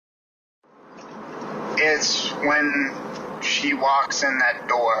It's when she walks in that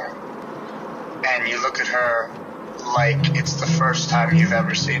door and you look at her like it's the first time you've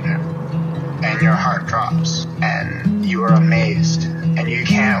ever seen her, and your heart drops and you are amazed, and you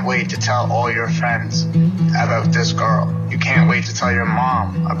can't wait to tell all your friends about this girl. You can't wait to tell your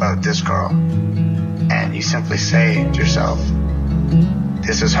mom about this girl, and you simply say to yourself,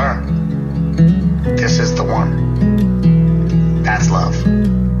 this is her. This is the one. That's love.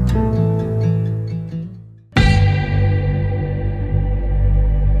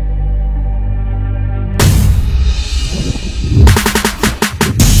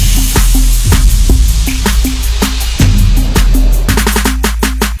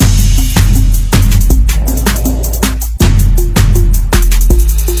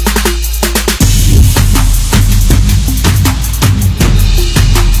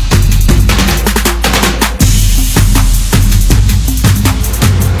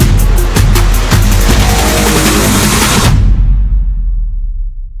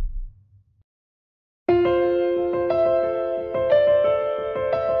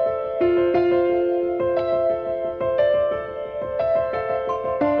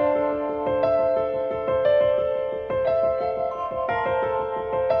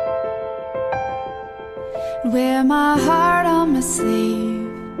 Wear my heart on my sleeve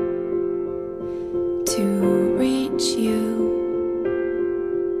to reach you,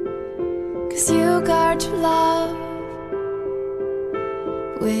 'cause you guard your love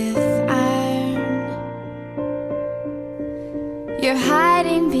with iron. You're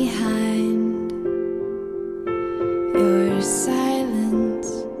hiding behind your silence.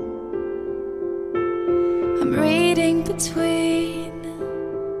 I'm reading between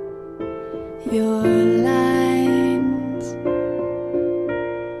your lines.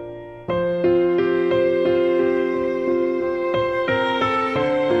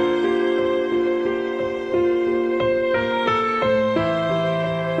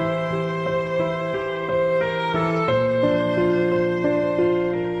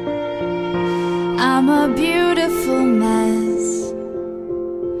 I'm a beautiful mess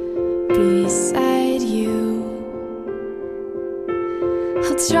beside you.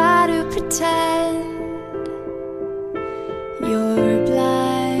 I'll try to pretend you're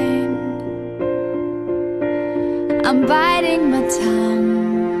blind. I'm biting my tongue,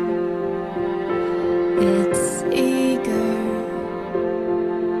 it's eager.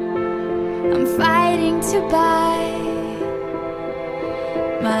 I'm fighting to buy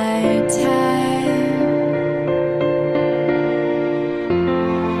my time.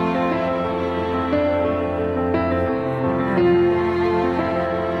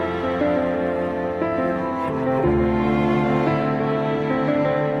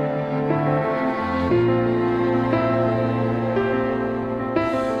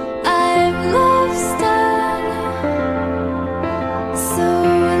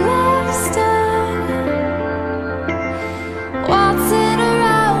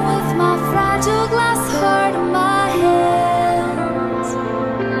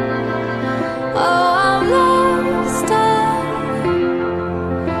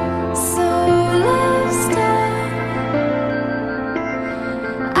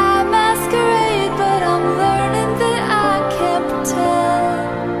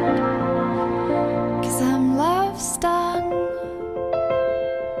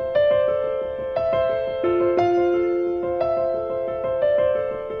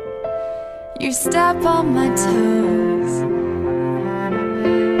 You step on my toes,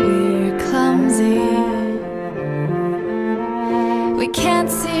 we're clumsy. We can't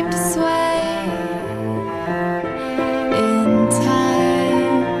seem to sway in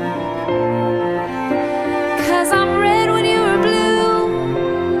time. 'Cause I'm red when you were blue,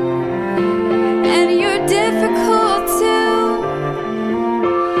 and you're difficult too.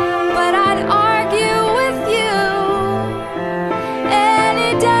 But I'd argue with you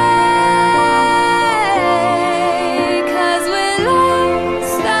any day.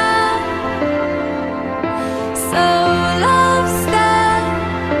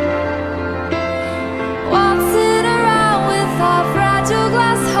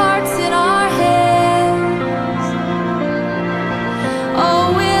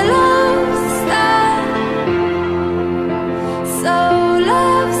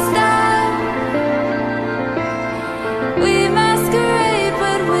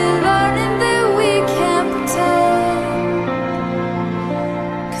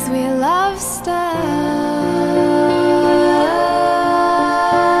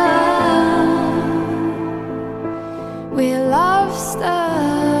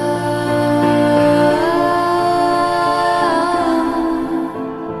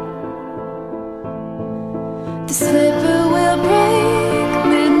 The slipper will break,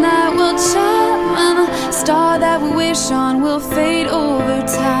 midnight will chime, and the star that we wish on will fade over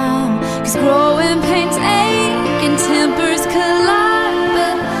time. 'Cause growing pains ache and tempers collide,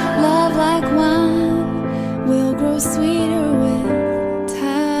 but love like wine will grow sweeter with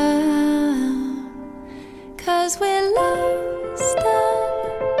time. 'Cause we're lost and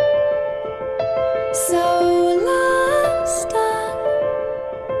so lost and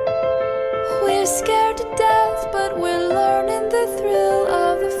we're scared to death, but we're learning the thrill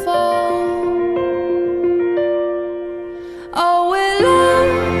of the fall. Oh, we're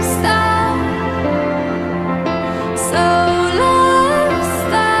lost and so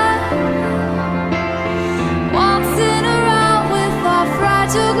lost and waltzing around with our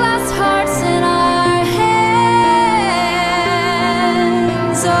fragile glass hearts in our hands.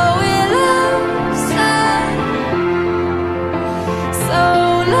 Oh, we're lost and so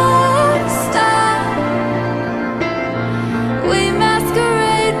lost and we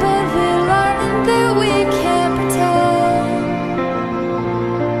masquerade, but we're learning that we can't pretend.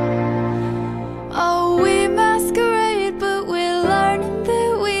 Oh, we masquerade, but we're learning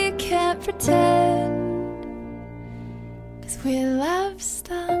that we can't pretend. 'Cause we're love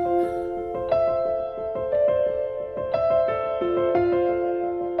stuck.